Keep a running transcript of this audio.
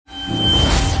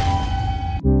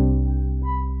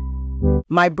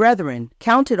My brethren,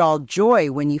 count it all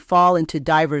joy when ye fall into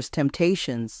divers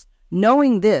temptations,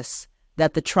 knowing this,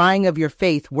 that the trying of your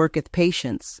faith worketh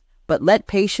patience. But let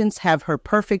patience have her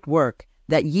perfect work,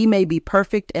 that ye may be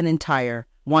perfect and entire,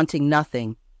 wanting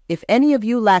nothing. If any of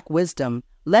you lack wisdom,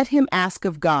 let him ask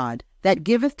of God, that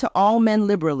giveth to all men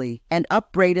liberally, and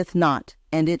upbraideth not,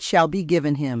 and it shall be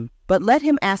given him. But let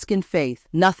him ask in faith,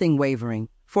 nothing wavering.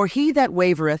 For he that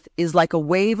wavereth is like a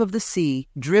wave of the sea,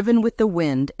 driven with the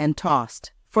wind and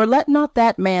tossed. For let not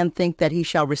that man think that he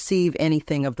shall receive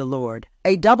anything of the Lord.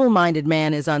 A double-minded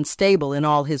man is unstable in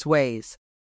all his ways.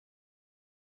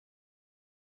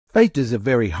 Faith is the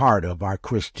very heart of our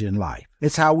Christian life.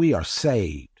 It's how we are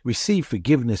saved, receive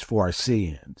forgiveness for our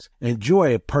sins,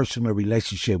 enjoy a personal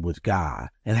relationship with God,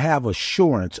 and have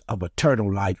assurance of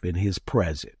eternal life in His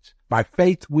presence. By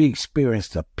faith, we experience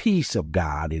the peace of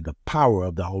God and the power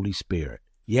of the Holy Spirit.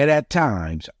 Yet at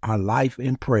times, our life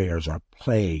and prayers are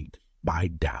plagued by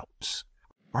doubts.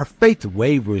 Our faith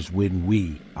wavers when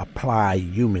we apply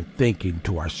human thinking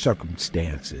to our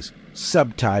circumstances.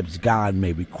 Sometimes God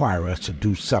may require us to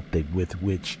do something with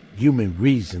which human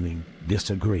reasoning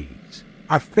disagrees.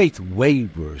 Our faith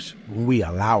wavers when we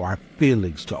allow our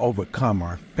feelings to overcome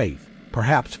our faith.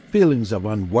 Perhaps feelings of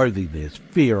unworthiness,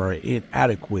 fear, or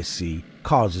inadequacy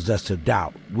causes us to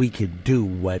doubt we can do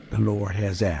what the Lord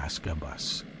has asked of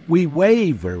us. We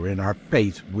waver in our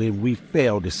faith when we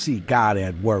fail to see God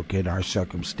at work in our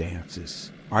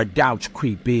circumstances. Our doubts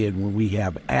creep in when we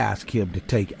have asked Him to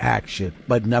take action,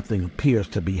 but nothing appears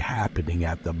to be happening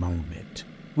at the moment.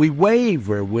 We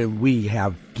waver when we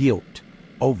have guilt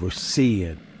over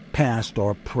sin, past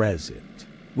or present.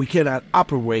 We cannot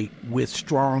operate with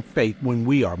strong faith when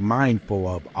we are mindful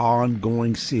of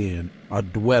ongoing sin or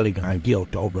dwelling on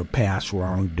guilt over past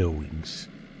wrongdoings.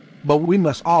 But we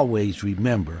must always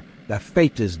remember that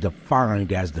faith is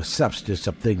defined as the substance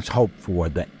of things hoped for,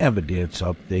 the evidence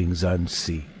of things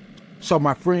unseen. So,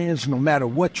 my friends, no matter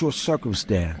what your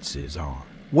circumstances are,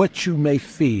 what you may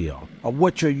feel, or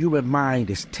what your human mind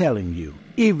is telling you,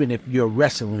 even if you're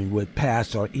wrestling with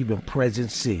past or even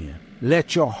present sin,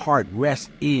 let your heart rest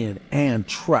in and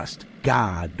trust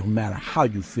God no matter how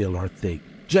you feel or think.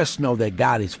 Just know that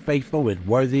God is faithful and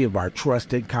worthy of our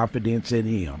trust and confidence in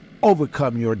Him.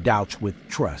 Overcome your doubts with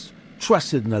trust.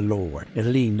 Trust in the Lord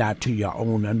and lean not to your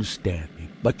own understanding,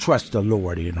 but trust the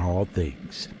Lord in all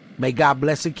things. May God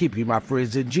bless and keep you, my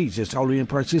friends, in Jesus' holy and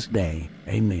precious name.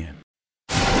 Amen.